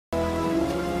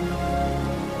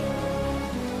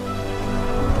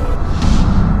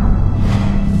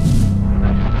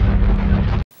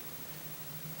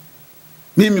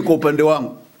Mimi kwa upande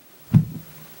wangu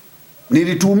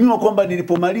nilituhumiwa kwamba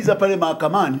nilipomaliza pale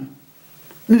mahakamani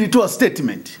nilitoa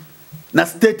statement, na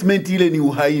statement ile ni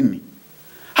uhaini.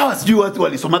 Hawa sijui watu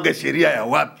walisomaga sheria ya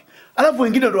wapi, alafu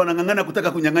wengine ndio wanangangana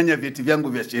kutaka kunyang'anya vyeti vyangu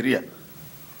vya sheria.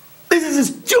 This is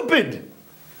stupid.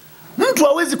 Mtu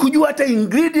hawezi kujua hata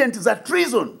ingredient za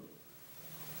treason.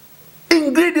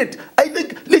 Ingredient, I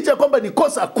think licha kwamba ni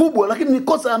kosa kubwa, lakini ni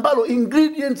kosa ambalo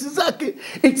ingredients zake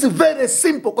it's very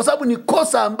simple, kwa sababu ni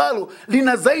kosa ambalo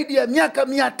lina zaidi ya miaka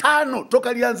 500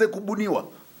 toka lianze kubuniwa.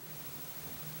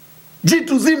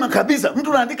 Jitu zima kabisa,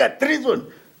 mtu anaandika treason.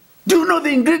 Do you know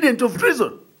the ingredient of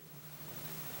treason?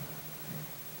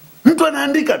 Mtu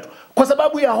anaandika tu kwa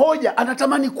sababu ya hoja,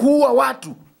 anatamani kuua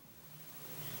watu.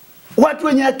 Watu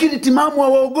wenye akili timamu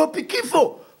hawaogopi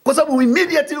kifo, kwa sababu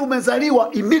immediately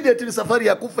umezaliwa, immediately safari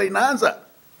ya kufa inaanza.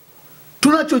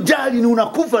 Tunachojali ni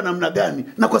unakufa namna gani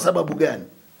na kwa sababu gani.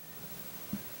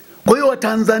 Kwa hiyo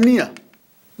Watanzania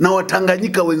na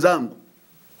Watanganyika wenzangu,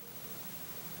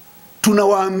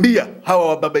 tunawaambia hawa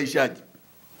wababaishaji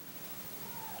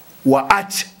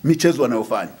waache michezo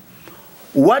wanayofanya.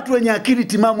 Watu wenye akili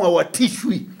timamu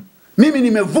hawatishwi. Mimi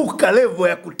nimevuka level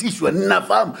ya kutishwa,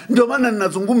 ninafahamu. Ndio maana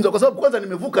ninazungumza, kwa sababu kwanza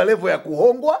nimevuka level ya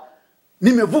kuhongwa,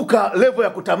 nimevuka level ya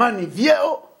kutamani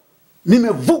vyeo,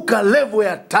 nimevuka level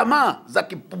ya tamaa za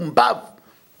kipumbavu.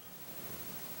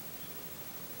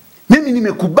 Mimi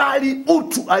nimekubali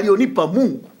utu alionipa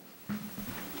Mungu.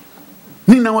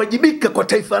 Ninawajibika kwa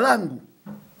taifa langu.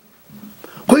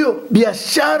 Kwa hiyo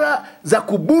biashara za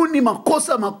kubuni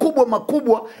makosa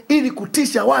makubwa ili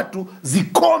kutisha watu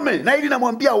zikome, na ili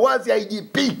namwambia wazi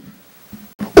IGP.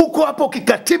 Uko hapo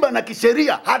kikatiba na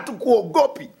kisheria,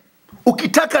 hatukuogopi.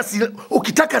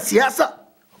 Ukitaka siasa,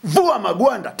 vua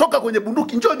magwanda, toka kwenye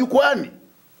bunduki, njoo jukwani.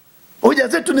 Hoja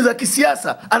zetu ni za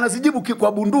kisiasa, anazijibu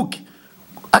kwa bunduki.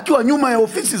 Akiwa nyuma ya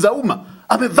ofisi za umma,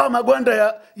 amevaa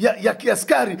magwanda ya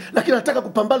kiaskari, lakini anataka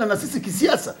kupambana na sisi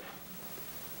kisiasa.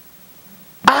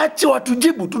 Ache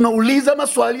watujibu, tunauliza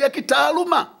maswali ya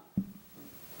kitaaluma.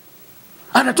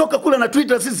 Anatoka kula na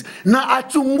Twitter sisi, na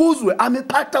achunguzwe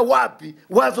amepata wapi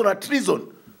wazo la treason.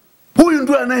 Huyu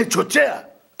ndio anayechochea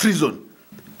treason.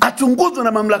 Achunguzwe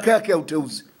na mamlaka yake ya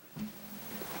uteuzi.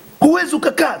 Huwezi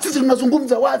ukakaa, sisi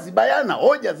tunazungumza wazi bayana,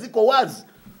 hoja ziko wazi.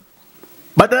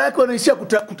 Badala yake wanaishia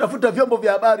kutafuta vyombo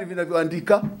vya habari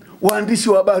vinavyoandika, waandishi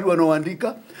wa habari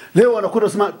wanaoandika. Leo wanakwenda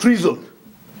kusema treason.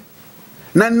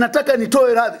 Na ninataka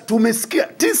nitoe radhi, tumesikia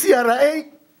TCRA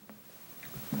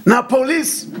na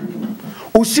polisi,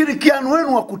 ushirikiano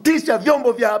wenu wa kutisha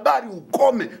vyombo vya habari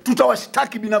ukome.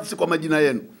 Tutawashtaki binafsi kwa majina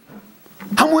yenu.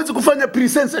 Hamwezi kufanya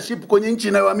pre-censorship kwenye nchi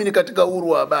inayoamini katika uhuru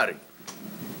wa habari.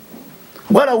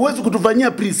 Wala huwezi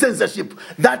kutufanyia pre-censorship.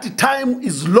 That time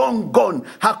is long gone.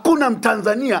 Hakuna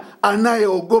Mtanzania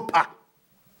anayeogopa.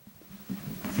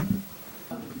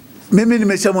 Mimi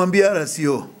nimeshamwambia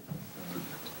RCO,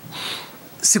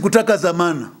 sikutaka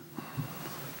dhamana.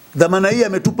 Dhamana hii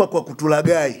ametupa kwa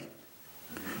kutulagai.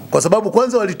 Kwa sababu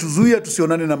kwanza walituzuia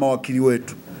tusionane na mawakili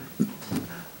wetu.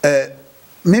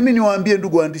 Mimi niwaambie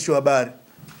ndugu waandishi wa habari,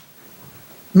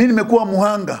 mimi nimekuwa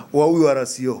muhanga wa huyu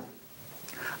RCO.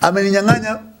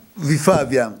 Ameninyang'anya vifaa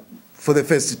vyangu for the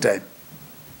first time.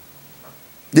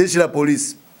 Jeshi la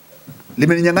polisi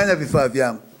limeninyang'anya vifaa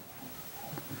vyangu.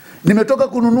 Nimetoka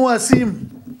kununua simu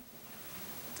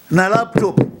na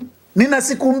laptop. Nina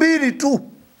siku 2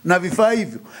 tu na vifaa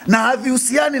hivyo, na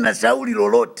havihusiani na shauri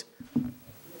lolote.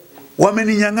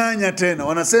 Wameninyang'anya tena,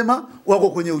 wanasema wako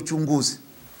kwenye uchunguzi.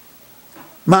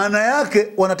 Maana yake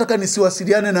wanataka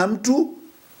nisiwasiliane na mtu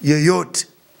yeyote.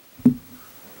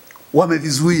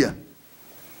 Wamevizuia.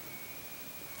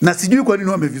 Na sijui kwa nini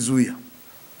wamevizuia.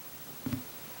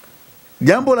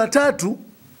 Jambo la tatu,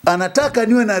 anataka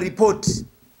niwe na ripoti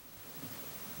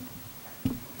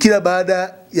kila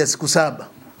baada ya siku 7.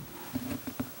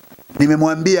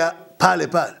 Nimemwambia pale,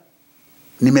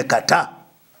 nimekataa,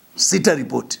 sita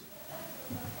ripoti.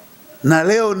 Na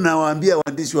leo nawaambia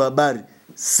waandishi wa habari,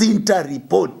 sita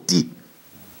ripoti.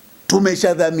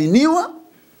 Tumeshadhaminiwa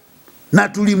na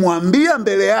tulimwambia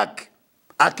mbele yake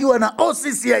akiwa na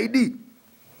OCCID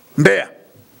Mbeya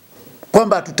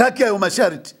kwamba hatutaki hayo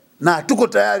masharti na hatuko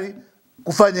tayari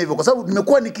kufanya hivyo, kwa sababu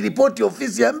nimekuwa nikiripoti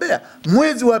ofisi ya Mbeya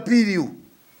mwezi wa 2 huu.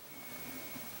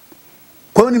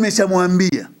 Kwa hiyo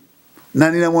nimeshamwambia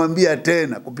na ninamwambia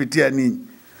tena kupitia ninyi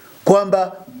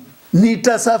kwamba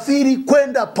nitasafiri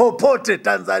kwenda popote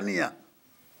Tanzania.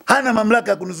 Hana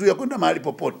mamlaka ya kunizuia kwenda mahali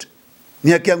popote.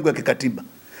 Ni haki yangu ya kikatiba.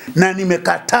 Na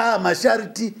nimekataa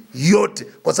masharti yote,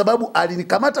 kwa sababu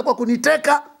alinikamata kwa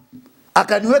kuniteka,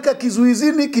 akaniweka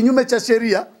kizuizini kinyume cha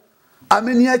sheria,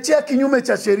 ameniachia kinyume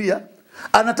cha sheria,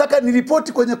 anataka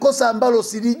niripoti kwenye kosa ambalo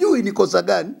silijui ni kosa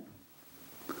gani.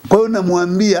 Kwa hiyo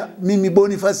namwambia mimi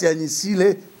Boniface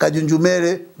Anyisile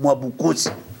Kajunjumere Mwabukusi,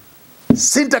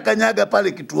 sintakanyaga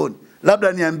pale kituoni,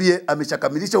 labda niambie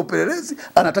ameshakamilisha upelelezi,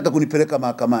 anataka kunipeleka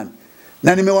mahakamani.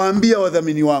 Na nimewaambia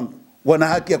wadhamini wangu wana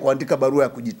haki ya kuandika barua ya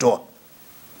kujitoa,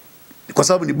 kwa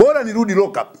sababu ni bora nirudi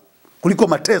lock up kuliko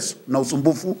mateso na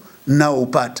usumbufu nao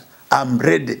upata. I'm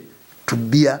ready to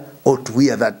bear or to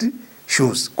wear that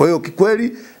shoes. Kwa hiyo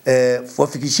kikweli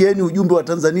wafikishieni ujumbe wa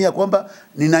Tanzania kwamba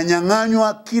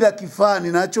ninanyang'anywa kila kifaa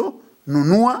ninacho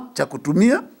nunua cha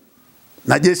kutumia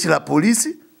na jeshi la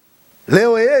polisi.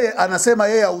 Leo yeye anasema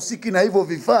yeye hahusiki na hivyo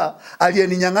vifaa,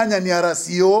 aliyeninyang'anya ni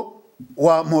RCO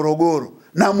wa Morogoro.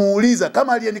 Na muuliza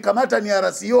kama aliyenikamata ni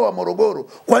RCO wa Morogoro,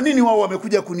 kwa nini wao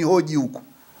wamekuja kunihoji huku?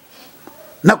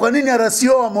 Na kwa nini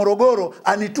RCO wa Morogoro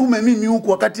anitume mimi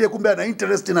huku wakati yeye kumbe ana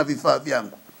interest na vifaa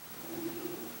vyangu?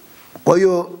 Kwa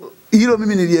hiyo hilo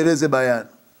mimi nilieleze bayana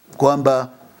kwamba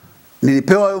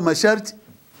nilipewa hayo masharti,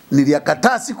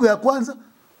 niliyakataa siku ya kwanza,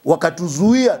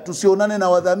 wakatuzuia tusionane na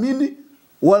wadhamini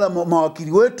wala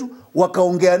mawakili wetu,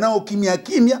 wakaongea nao kimya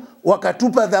kimya,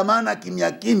 wakatupa dhamana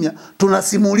kimya kimya,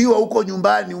 tunasimuliwa huko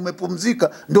nyumbani,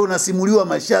 umepumzika ndio unasimuliwa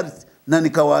masharti, na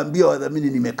nikawaambia wadhamini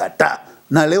nimekataa.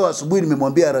 Na leo asubuhi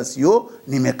nimemwambia RCO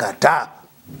nimekataa.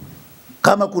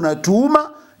 Kama kuna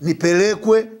tuhuma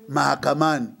nipelekwe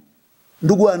mahakamani.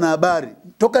 Ndugu wanahabari,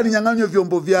 toka ninyang'anywe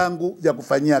vyombo vyangu vya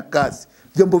kufanyia kazi,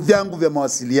 vyombo vyangu vya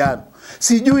mawasiliano,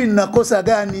 sijui ninakosa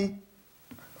gani.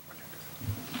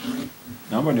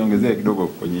 Naomba niongezee kidogo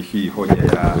kwenye hii hoja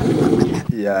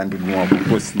ya ndugu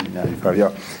Mwabukusi na vifaa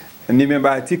vyao.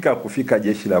 Nimebahatika kufika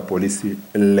jeshi la polisi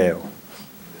leo.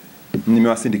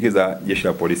 Nimewasindikiza jeshi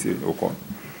la polisi huko.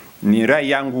 Ni rai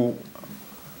yangu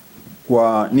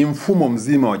ni mfumo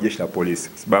mzima wa jeshi la polisi,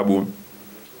 sababu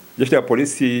jeshi la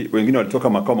polisi wengine walitoka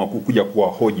makao makuu kuja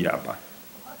kuwahoji hapa.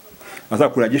 Sasa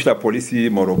kuna jeshi la polisi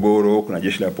Morogoro, kuna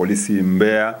jeshi la polisi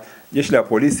Mbeya. Jeshi la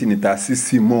polisi ni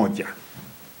taasisi moja.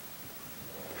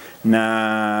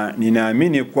 Na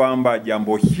ninaamini kwamba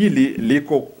jambo hili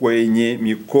liko kwenye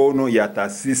mikono ya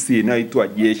taasisi inayoitwa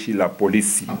jeshi la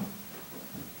polisi.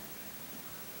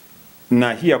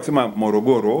 Na hii ya kusema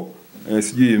Morogoro,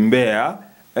 sijui Mbeya,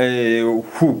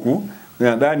 huku,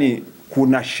 nadhani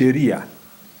kuna sheria,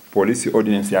 Police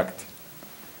Ordinance Act,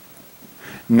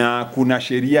 na kuna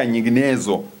sheria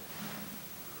nyinginezo,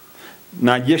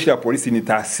 na jeshi la polisi ni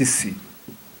taasisi.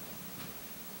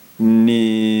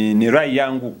 Ni rai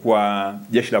yangu kwa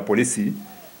jeshi la polisi,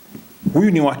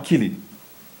 huyu ni wakili.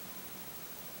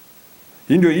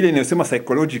 Hii ndio ile inayosema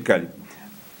psychologically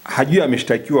hajui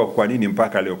ameshtakiwa kwa nini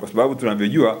mpaka leo, kwa sababu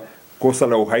tunavyojua kosa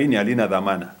la uhaini halina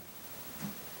dhamana.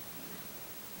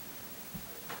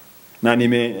 Na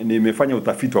nimefanya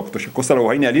utafiti wa kutosha, kosa la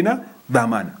uhaini halina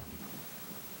dhamana.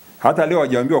 Hata leo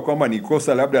hajaambiwa kwamba ni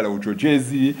kosa labda la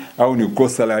uchochezi au ni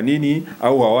kosa la nini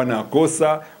au hawana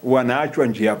kosa, wanaachwa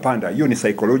njia panda. Hiyo ni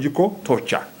psychological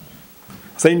torture.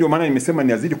 Sasa ndio maana nimesema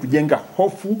niazidi kujenga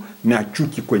hofu na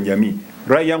chuki kwenye jamii.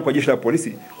 Rai yangu kwa jeshi la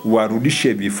polisi,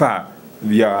 warudishe vifaa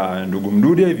vya ndugu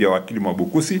Mdude, vya wakili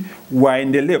Mwabukusi,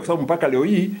 waendelee, kwa sababu mpaka leo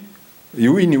hii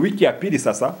ni wiki ya pili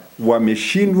sasa,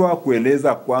 wameshindwa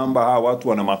kueleza kwamba hawa watu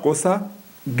wana makosa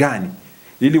gani,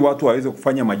 ili watu waweze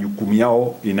kufanya majukumu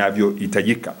yao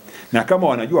inavyohitajika. Na kama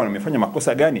wanajua wamefanya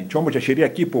makosa gani, chombo cha sheria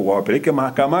kipo, wawapeleke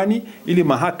mahakamani ili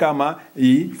mahakama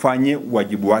ifanye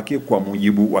wajibu wake kwa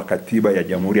mujibu wa katiba ya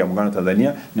Jamhuri ya Muungano wa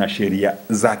Tanzania na sheria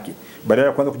zake. Badala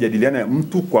ya kwanza kujadiliana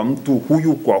mtu kwa mtu,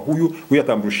 huyu kwa huyu, huyu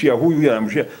atamrushia huyu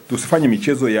atamrushia. Tusifanye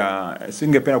michezo ya,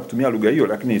 singependa kutumia lugha hiyo,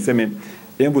 lakini niseme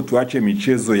hebu tuache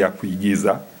michezo ya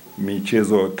kuigiza,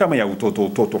 michezo kama ya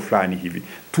utoto fulani hivi.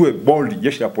 Tuwe bold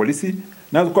jeshi la polisi.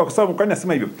 Na kwa sababu kwa nini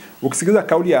nasema hivyo? Ukisikiliza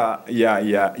kauli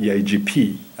ya IGP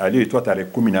aliyoitoa tarehe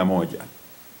 11.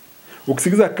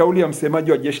 Ukisikiliza kauli ya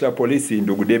msemaji wa jeshi la polisi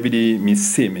ndugu David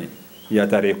Misime ya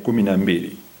tarehe 12.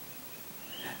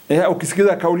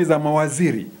 Ukisikiliza kauli za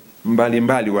mawaziri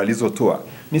mbalimbali walizotoa,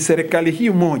 ni serikali hii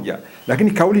moja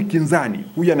lakini kauli kinzani.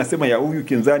 Huyu anasema ya huyu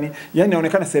kinzani, yani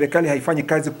inaonekana serikali haifanyi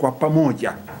kazi kwa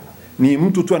pamoja. Ni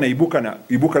mtu tu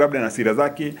anaibuka labda na sira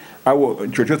zake au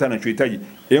chochote anachohitaji.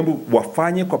 Hebu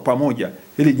wafanye kwa pamoja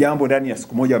ili jambo ndani ya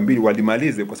siku moja mbili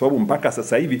walimalize, kwa sababu mpaka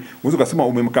sasa hivi unaweza kusema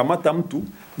umemkamata mtu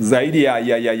zaidi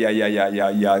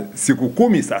ya siku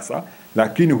 10 sasa,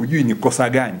 lakini hujui ni kosa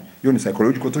gani. Hiyo ni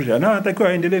psychological torture, na anatakiwa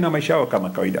aendelee na maisha yao kama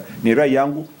kawaida. Ni rai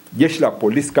yangu jeshi la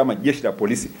polisi kama jeshi la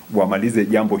polisi wamalize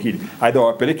jambo hili. Aidha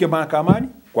wapeleke mahakamani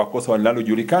kwa kosa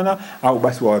linalojulikana, au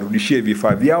basi wawarudishie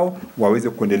vifaa vyao waweze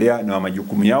kuendelea na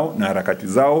majukumu yao na harakati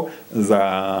zao za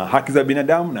haki za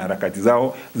binadamu na harakati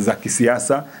zao za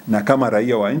kisiasa, na kama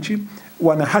raia wa nchi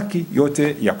wana haki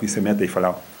yote ya kuisemea taifa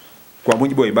lao kwa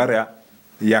mujibu wa ibara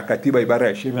ya katiba, ibara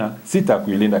ya 26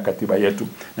 kuilinda katiba yetu,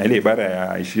 na ile ibara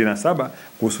ya 27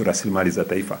 kuhusu rasilimali za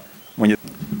taifa.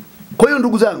 Kwa hiyo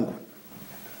ndugu zangu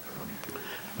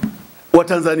wa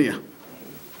Tanzania,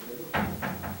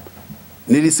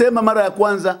 nilisema mara ya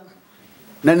kwanza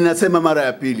na ninasema mara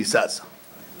ya pili sasa,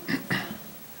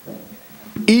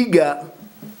 iga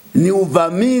ni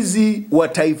uvamizi wa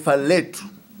taifa letu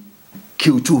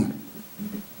kiuchumi.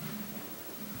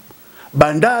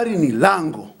 Bandari ni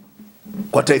lango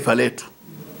kwa taifa letu.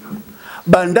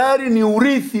 Bandari ni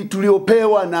urithi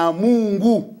tuliopewa na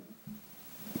Mungu.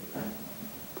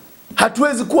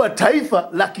 Hatuwezi kuwa taifa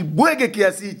la kibwege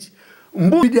kiasi hichi.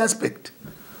 Mbudi aspect.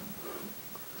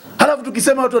 Halafu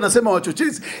tukisema watu wanasema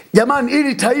wachochezi. Jamani,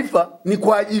 ili taifa ni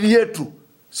kwa ajili yetu.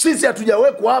 Sisi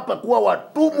hatujawekwa hapa kuwa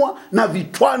watumwa na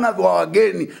vitwana vya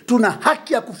wageni. Tuna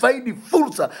haki ya kufaidi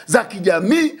fursa za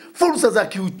kijamii, fursa za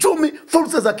kiuchumi,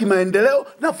 fursa za kimaendeleo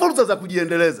na fursa za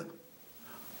kujiendeleza.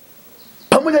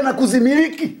 Pamoja na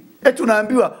kuzimiliki.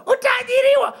 Tunaambiwa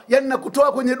utaajiriwa. Yaani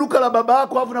nakutoa kwenye duka la baba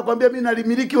yako alafu nakwambia mimi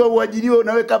nalimiliki, wewe uajiriwe,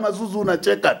 unaweka mazuzu,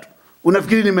 unacheka tu.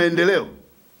 Unafikiri ni maendeleo?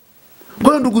 Kwa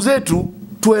hiyo ndugu zetu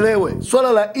tuelewe,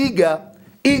 swala la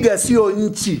iga sio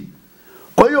nchi.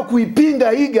 Kwa hiyo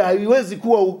kuipinga iga haiwezi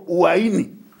kuwa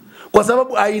uhaini. Kwa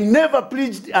sababu I never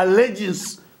pledged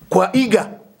allegiance kwa iga.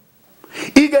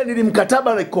 Iga ni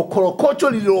mkataba la kokorokocho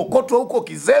lililokotwa huko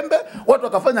kizembe, watu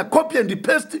wakafanya copy and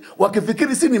paste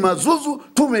wakifikiri si ni mazuzu,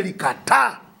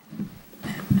 tumelikataa.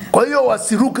 Kwa hiyo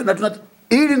wasiruke, na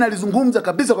ili nalizungumza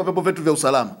kabisa kwa vyombo vyetu vya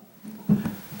usalama.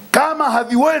 Kama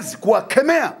haviwezi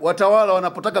kuwakemea watawala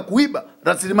wanapotaka kuiba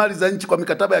rasilimali za nchi kwa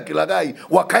mikataba ya kilaghai,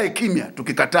 wakae kimya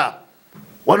tukikataa.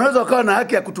 Wanaweza wakawa na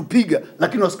haki ya kutupiga,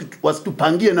 lakini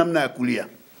wasitupangie namna ya kulia.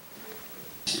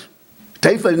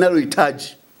 Taifa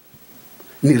linalohitaji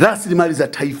ni rasilimali za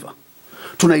taifa.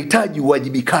 Tunahitaji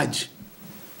uwajibikaji.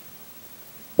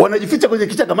 Wanajificha kwenye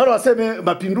kichaka, mara waseme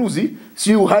mapinduzi,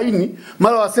 si uhaini,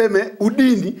 mara waseme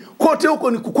udini, kote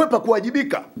huko ni kukwepa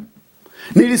kuwajibika.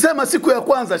 Nilisema siku ya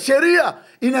kwanza, sheria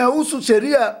inayohusu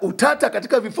sheria utata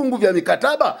katika vifungu vya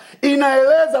mikataba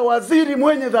inaeleza waziri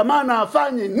mwenye dhamana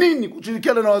afanye nini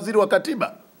kushirikiana na waziri wa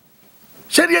katiba.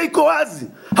 Sheria iko wazi,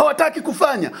 hawataki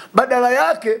kufanya. Badala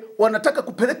yake wanataka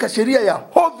kupeleka sheria ya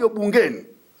hovyo bungeni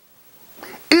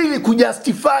ili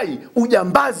kujustify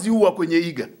ujambazi huwa kwenye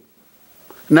iga.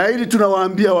 Na ili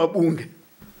tunawaambia wabunge,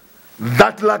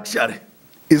 that luxury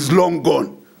is long gone.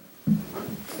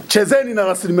 Chezeni na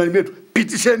rasilimali yetu,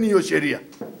 pitisheni hiyo sheria.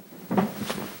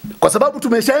 Kwa sababu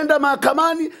tumeshaenda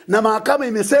mahakamani na mahakama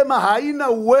imesema haina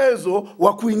uwezo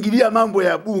wa kuingilia mambo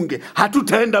ya bunge.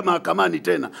 Hatutaenda mahakamani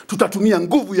tena. Tutatumia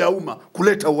nguvu ya umma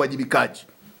kuleta uwajibikaji.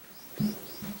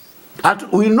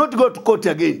 We will not go to court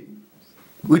again.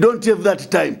 We don't have that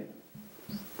time.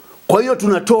 Kwa hiyo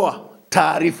tunatoa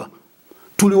taarifa.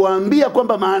 Tuliwaambia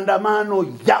kwamba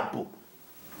maandamano yapo.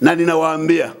 Na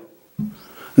ninawaambia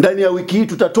ndani ya wiki hii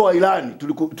tutatoa ilani.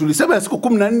 Tulisema ya siku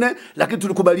 14, lakini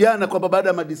tulikubaliana kwamba baada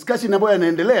ya madiscussion ambayo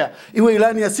yanaendelea iwe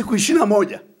ilani ya siku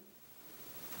 21.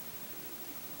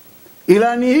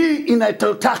 Ilani hii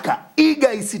inataka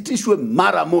iga isitishwe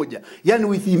mara moja, yani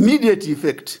with immediate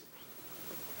effect.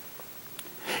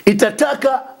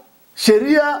 Itataka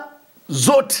sheria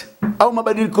zote au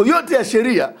mabadiliko yote ya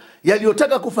sheria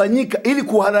yaliyotaka kufanyika ili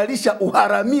kuhalalisha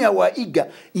uharamia wa iga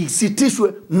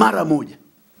isitishwe mara moja.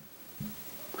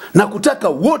 Na kutaka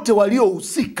wote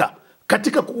waliohusika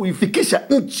katika kuifikisha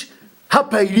nchi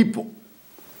hapa ilipo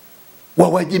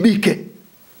wawajibike.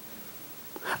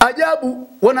 Ajabu,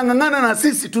 wanang'ang'ana na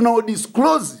sisi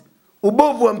tunaodisclose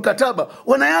ubovu wa mkataba,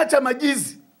 wanaacha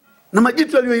majizi na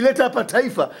majitu yaliyoileta hapa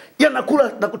taifa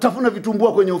yanakula na kutafuna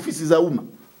vitumbua kwenye ofisi za umma.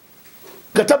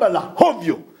 Mkataba la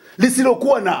hovyo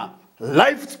lisilokuwa na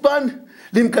lifespan,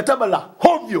 ni mkataba la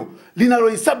hovyo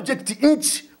linaloisubject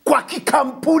nchi kwa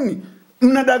kikampuni.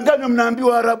 Mnadanganywa,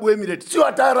 mnaambiwa Arabu Emirates. Sio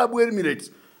hata Arabu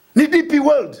Emirates, ni DP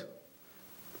World.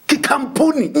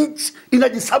 Kikampuni, nchi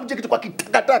inajisubject kwa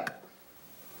kitakataka.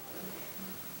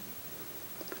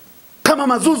 Kama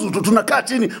mazuzu tunakaa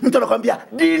chini, mtu anakuambia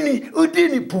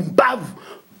udini pumbavu.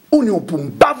 Uni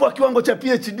upumbavu wa kiwango cha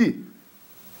PhD.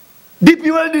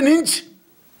 DP World ni nchi.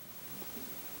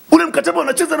 Ule mkataba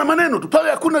unacheza na maneno tu. Pale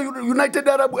hakuna United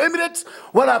Arab Emirates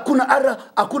wala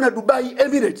hakuna Dubai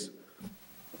Emirates.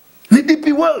 Ni DP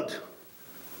World.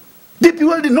 DP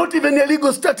World not even a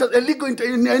legal status,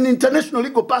 an international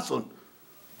legal person.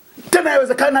 Tena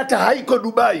yawezekana hata haiko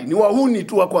Dubai, ni wahuni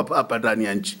tu wako hapa ndani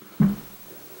ya nchi.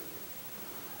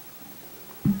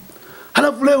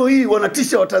 Halafu leo hii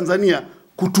wanatisha Watanzania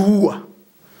kutuua.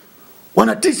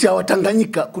 Wanatisha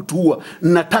Watanganyika kutuua.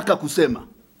 Nataka kusema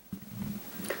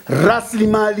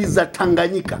rasilimali za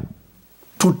Tanganyika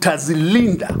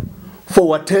tutazilinda for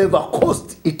whatever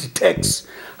cost it takes,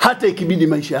 hata ikibidi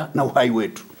maisha na uhai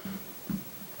wetu.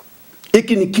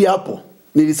 Hiki ni kiapo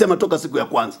nilisema toka siku ya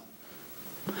kwanza.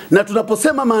 Na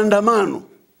tunaposema maandamano,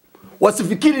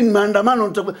 wasifikiri ni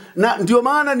maandamano, na ndio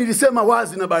maana nilisema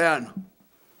wazi na bayana.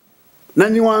 Na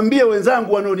niwaambie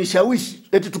wenzangu wanaonishawishi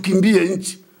eti tukimbie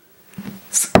nchi.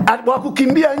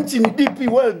 Wakukimbia nchi ni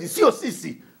DP World, sio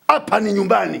sisi. Hapa ni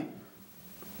nyumbani.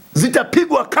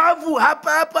 Zitapigwa kavu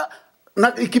hapa,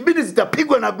 na ikibidi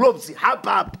zitapigwa na gloves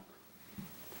hapa.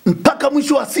 Mpaka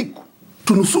mwisho wa siku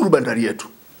tunusuru bandari yetu.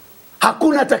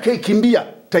 Hakuna atakayekimbia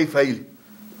taifa hili.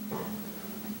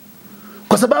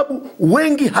 Kwa sababu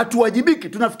wengi hatuwajibiki.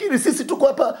 Tunafikiri sisi tuko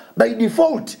hapa by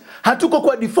default. Hatuko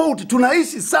kwa default.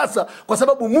 Tunaishi sasa kwa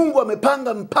sababu Mungu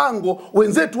amepanga mpango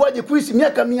wenzetu waje kuishi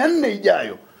miaka 400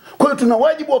 ijayo. Kwa hiyo tuna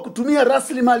wajibu wa kutumia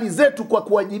rasilimali zetu kwa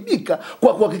kuwajibika,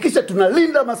 kwa kuhakikisha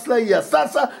tunalinda maslahi ya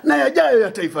sasa na yajayo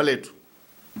ya taifa letu.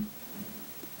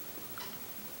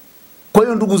 Kwa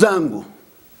hiyo ndugu zangu,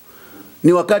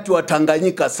 ni wakati wa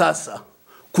Tanganyika sasa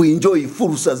kuenjoy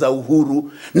fursa za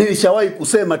uhuru. Nilishawahi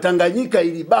kusema Tanganyika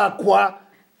ilibakwa,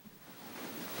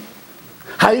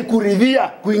 haikuridhia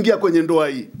kuingia kwenye ndoa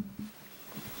hii.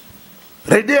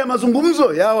 Rejea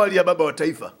mazungumzo ya awali ya baba wa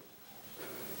taifa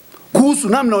kuhusu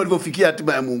namna walivyofikia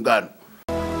hatima ya muungano.